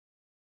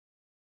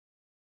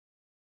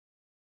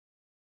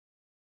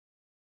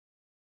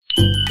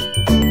Hey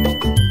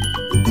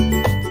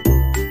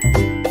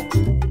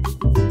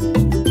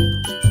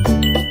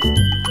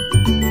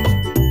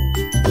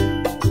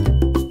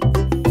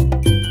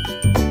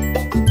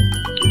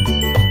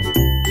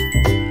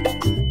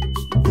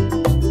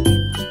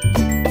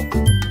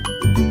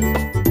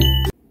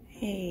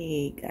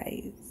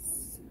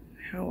guys,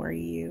 how are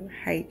you?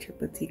 Hi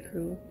Triple T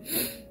crew.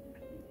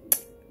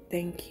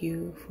 Thank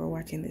you for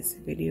watching this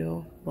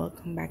video.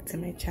 Welcome back to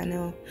my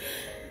channel.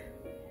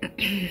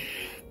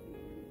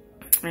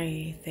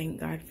 I thank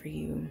God for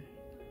you.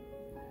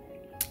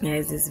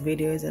 Guys, this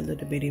video is a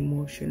little bit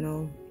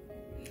emotional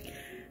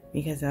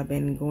because I've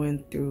been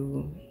going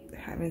through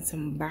having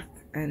some back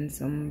and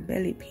some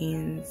belly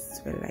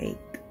pains for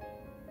like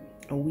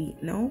a week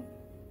now.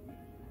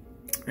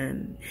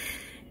 And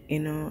you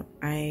know,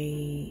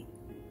 I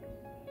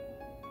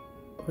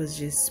was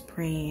just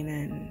praying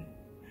and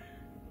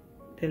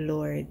the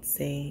Lord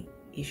say,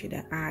 you should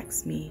have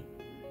asked me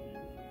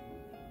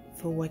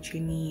for what you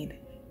need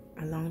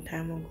a long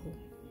time ago.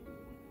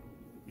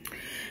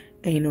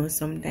 And you know,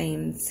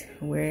 sometimes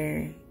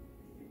we're,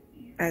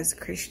 as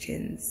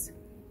Christians,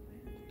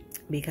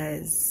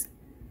 because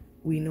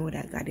we know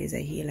that God is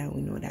a healer,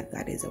 we know that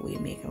God is a way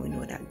maker, we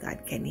know that God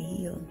can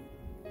heal.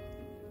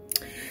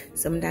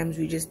 Sometimes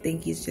we just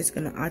think he's just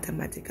going to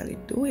automatically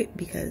do it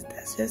because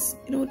that's just,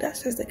 you know,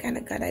 that's just the kind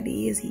of God that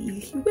he is.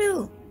 He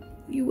will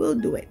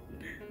do it.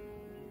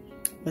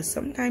 But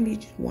sometimes he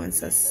just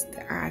wants us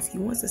to ask. He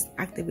wants us to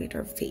activate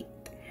our faith.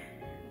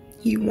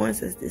 He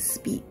wants us to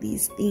speak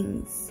these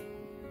things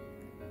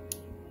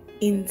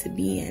into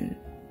being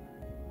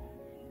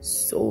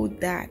so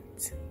that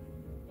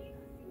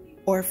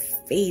our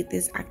faith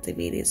is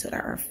activated, so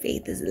that our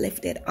faith is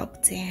lifted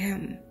up to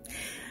him.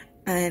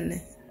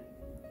 And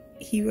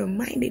he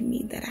reminded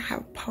me that I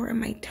have power in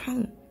my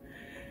tongue.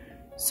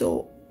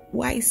 So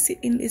why sit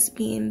in this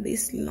pain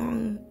this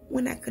long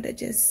when I could have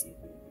just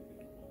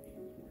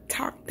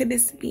talked to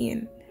this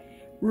pain?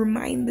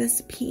 Remind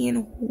this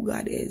pain who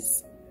God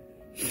is.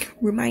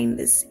 Remind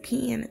this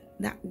pain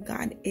that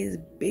God is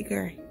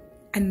bigger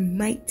and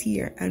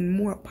mightier and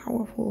more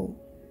powerful.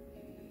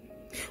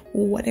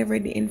 Whatever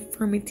the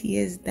infirmity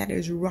is that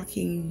is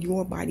rocking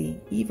your body,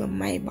 even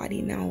my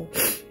body now,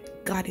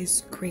 God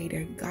is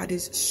greater, God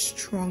is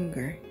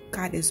stronger,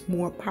 God is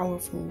more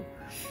powerful.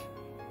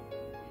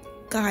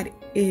 God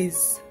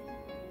is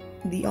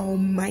the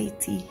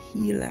almighty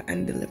healer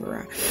and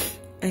deliverer,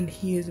 and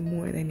he is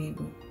more than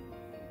able.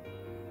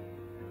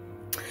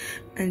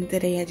 And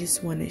today I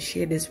just want to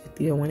share this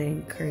with you. I want to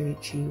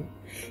encourage you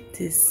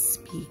to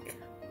speak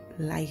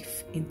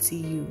life into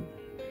you,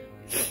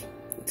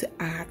 to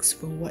ask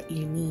for what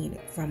you need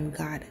from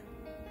God.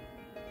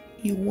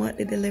 You want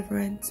the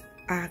deliverance?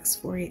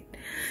 Ask for it.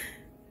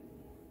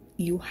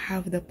 You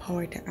have the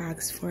power to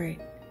ask for it.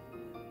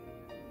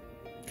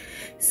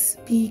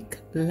 Speak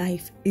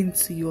life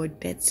into your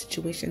dead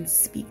situation.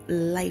 Speak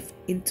life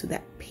into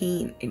that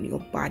pain in your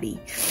body.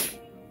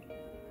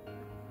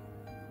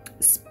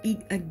 Speak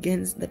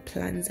against the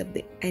plans of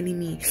the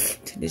enemy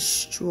to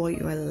destroy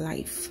your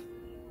life.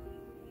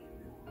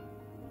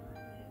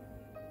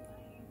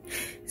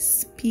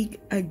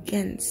 Speak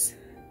against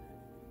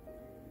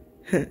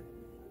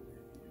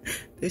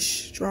the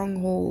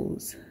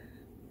strongholds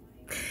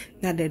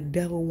that the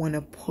devil want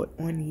to put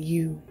on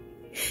you.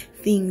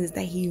 Things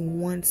that he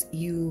wants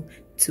you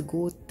to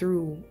go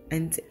through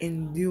and to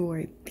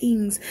endure.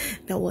 Things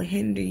that will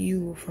hinder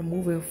you from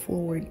moving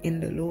forward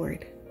in the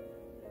Lord.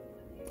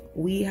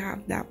 We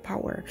have that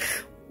power.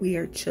 We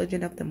are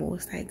children of the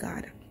Most High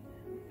God.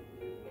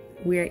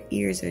 We are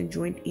ears and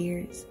joint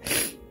ears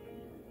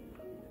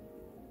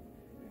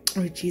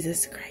of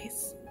Jesus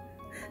Christ.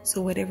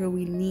 So whatever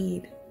we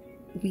need,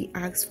 we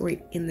ask for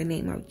it in the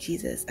name of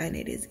Jesus, and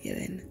it is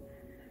given.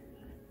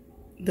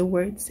 The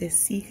word says,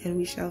 seek and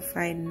we shall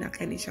find, knock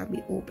and it shall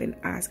be open,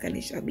 ask and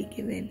it shall be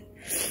given.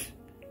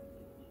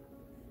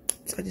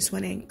 So I just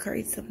want to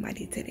encourage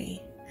somebody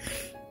today.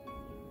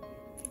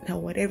 Now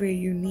whatever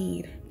you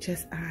need,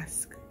 just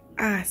ask.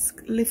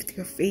 Ask. Lift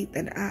your faith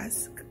and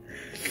ask.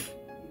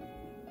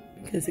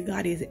 Because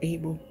God is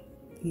able.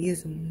 He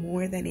is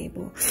more than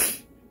able.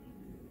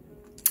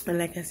 And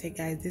like I said,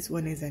 guys, this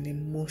one is an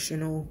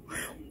emotional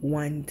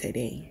one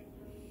today.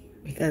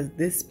 Because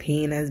this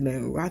pain has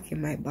been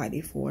rocking my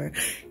body for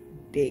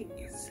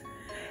days.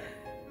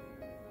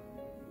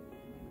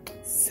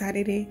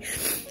 Saturday,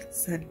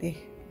 Sunday,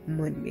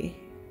 Monday,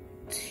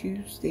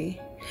 Tuesday.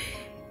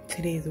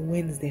 Today is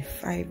Wednesday.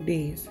 5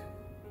 days.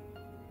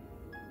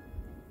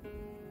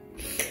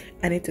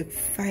 And it took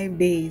 5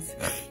 days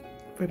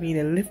for me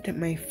to lift up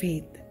my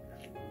faith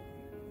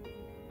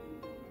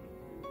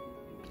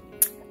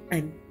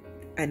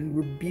and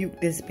rebuke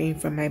this pain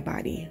from my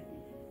body.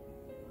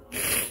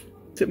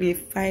 It took me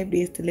 5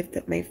 days to lift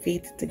up my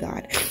faith to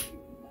God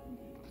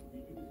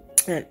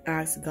and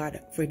ask God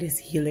for this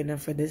healing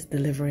and for this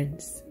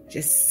deliverance.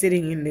 Just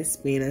sitting in this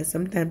pain. And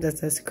sometimes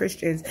as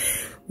Christians,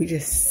 we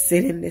just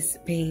sit in this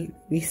pain.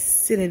 We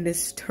sit in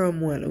this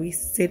turmoil. We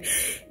sit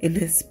in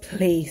this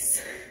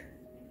place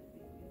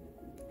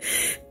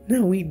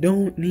that we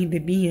don't need to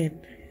be in.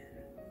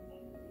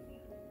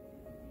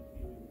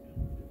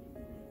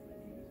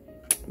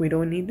 We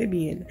don't need to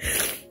be in,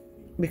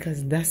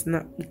 because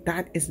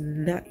that is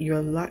not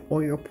your lot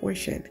or your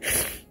portion.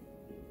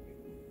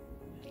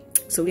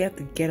 So we have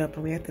to get up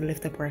and we have to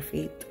lift up our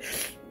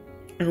faith,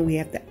 and we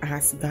have to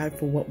ask God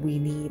for what we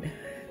need,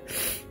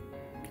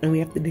 and we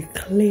have to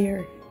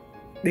declare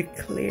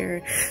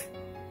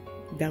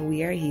that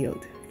we are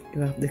healed.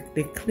 You have to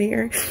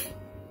declare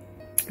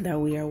that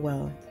we are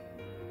well,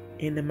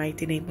 in the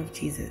mighty name of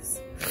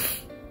Jesus.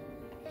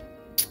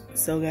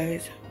 So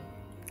guys,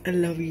 I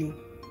love you.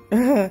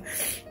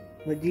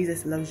 But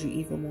Jesus loves you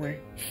even more.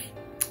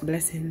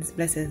 Blessings,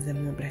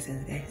 and more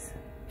blessings, guys.